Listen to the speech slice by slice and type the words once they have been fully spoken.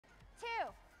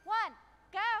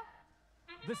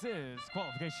This is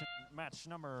qualification match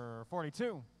number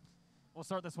 42. We'll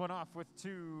start this one off with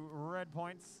 2 red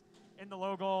points in the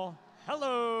low goal.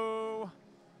 Hello!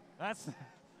 That's,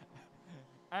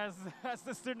 as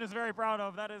the student is very proud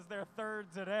of, that is their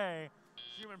 3rd today.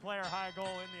 Human player high goal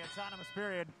in the autonomous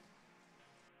period.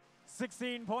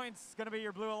 16 points, gonna be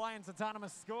your Blue Alliance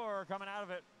autonomous score coming out of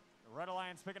it. Red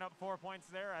Alliance picking up 4 points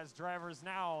there as drivers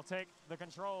now take the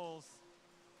controls.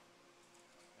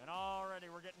 And already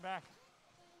we're getting back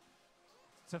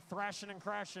to thrashing and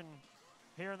crashing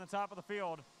here in the top of the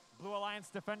field. Blue Alliance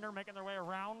defender making their way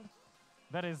around.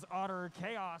 That is Otter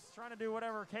Chaos, trying to do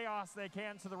whatever chaos they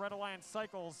can to the Red Alliance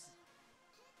cycles.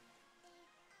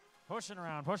 Pushing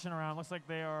around. Looks like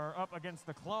they are up against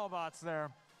the Clawbots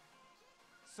there.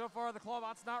 So far, the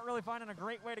Clawbots not really finding a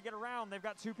great way to get around. They've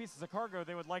got 2 pieces of cargo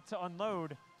they would like to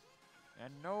unload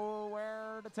and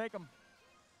nowhere to take them.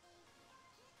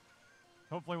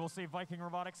 Hopefully we'll see Viking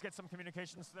Robotics get some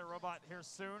communications to their robot here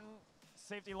soon.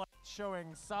 Safety light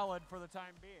showing solid for the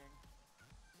time being.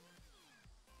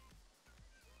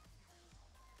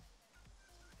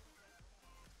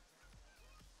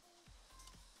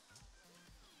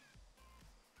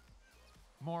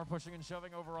 More pushing and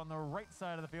shoving over on the right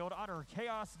side of the field. Otter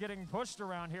Chaos getting pushed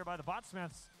around here by the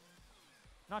Botsmiths.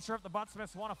 Not sure if the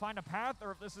Botsmiths want to find a path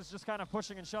or if this is just kind of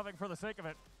pushing and shoving for the sake of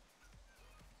it.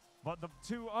 But the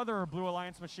 2 other Blue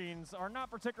Alliance machines are not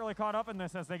particularly caught up in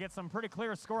this as they get some pretty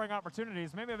clear scoring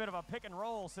opportunities. Maybe a bit of a pick and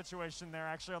roll situation there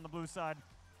actually on the blue side.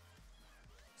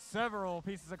 Several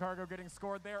pieces of cargo getting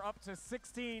scored there, up to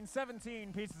 16,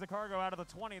 17 pieces of cargo out of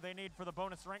the 20 they need for the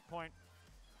bonus rank point.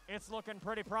 It's looking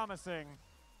pretty promising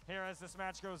here as this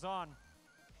match goes on.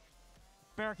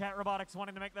 Bearcat Robotics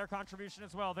wanting to make their contribution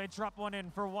as well. They drop one in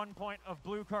for 1 point of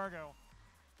blue cargo.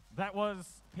 That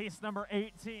was piece number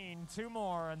 18, 2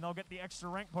 more, and they'll get the extra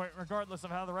rank point regardless of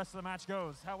how the rest of the match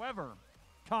goes. However,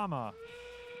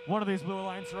 one of these Blue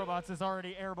Alliance robots is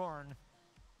already airborne.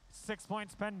 6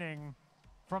 points pending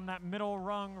from that middle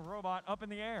rung robot up in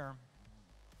the air.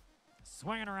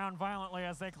 Swinging around violently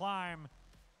as they climb.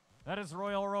 That is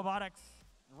Royal Robotics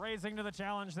raising to the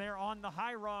challenge there on the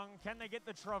high rung. Can they get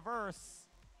the traverse?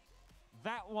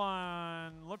 That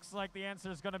one looks like the answer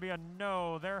is going to be a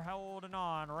no. They're holding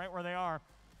on right where they are.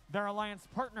 Their alliance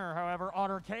partner, however,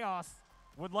 Otter Chaos,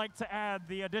 would like to add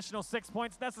the additional 6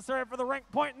 points necessary for the rank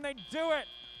point, and they do it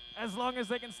as long as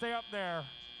they can stay up there.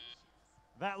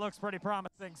 That looks pretty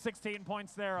promising. 16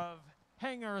 points there of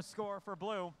hanger score for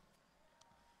blue.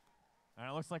 And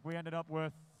it looks like we ended up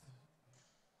with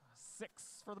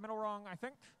 6 for the middle rung, I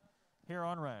think, here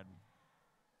on red.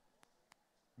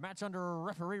 Match under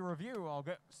referee review. I'll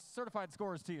get certified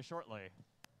scores to you shortly.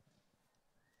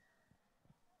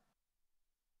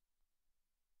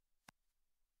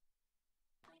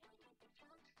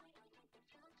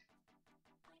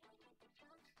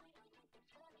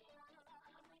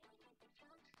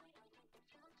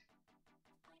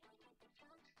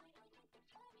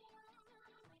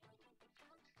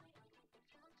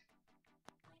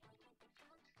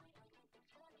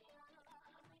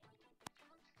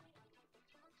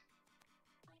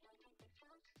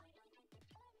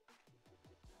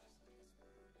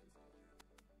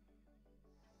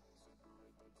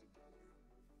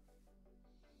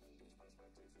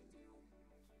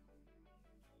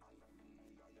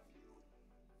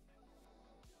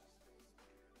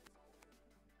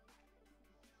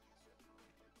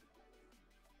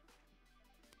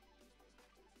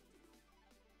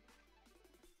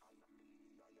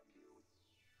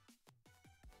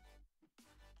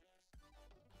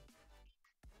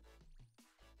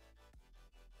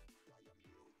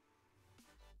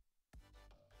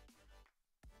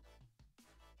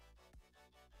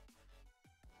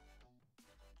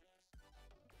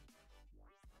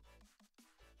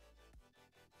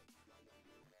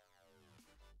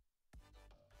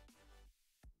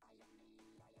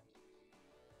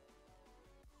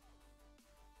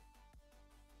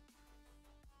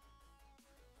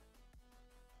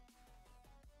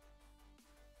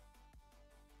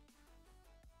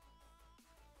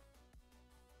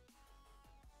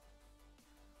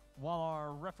 While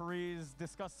our referees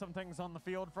discuss some things on the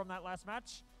field from that last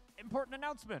match, important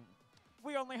announcement.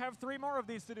 We only have 3 more of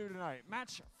these to do tonight.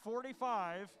 Match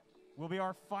 45 will be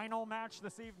our final match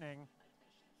this evening.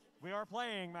 We are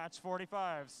playing match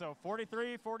 45, so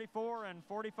 43, 44, and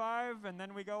 45, and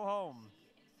then we go home.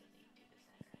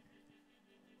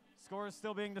 Scores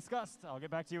still being discussed. I'll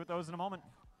get back to you with those in a moment.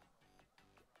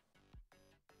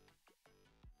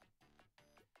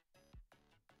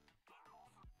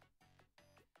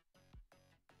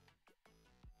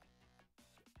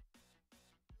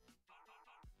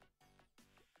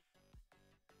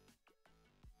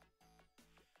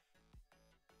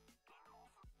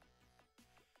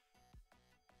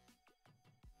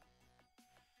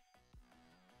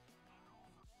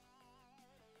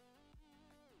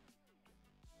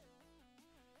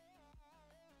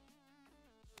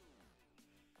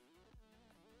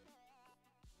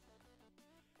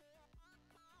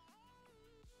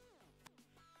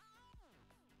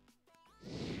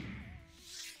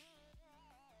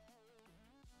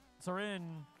 results are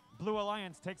in. Blue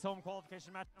Alliance takes home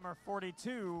qualification match number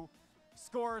 42,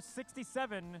 score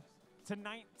 67 to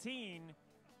 19.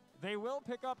 They will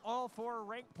pick up all 4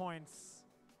 rank points.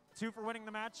 2 for winning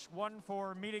the match, 1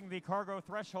 for meeting the cargo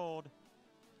threshold.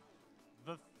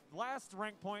 The last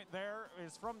rank point there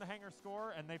is from the hangar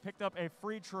score, and they picked up a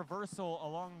free traversal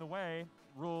along the way.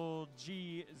 Rule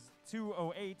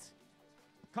G208.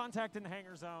 Contact in the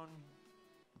hangar zone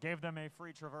gave them a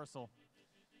free traversal.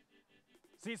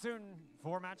 See you soon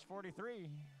for match 43.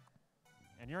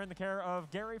 And you're in the care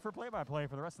of Gary for play-by-play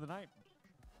for the rest of the night.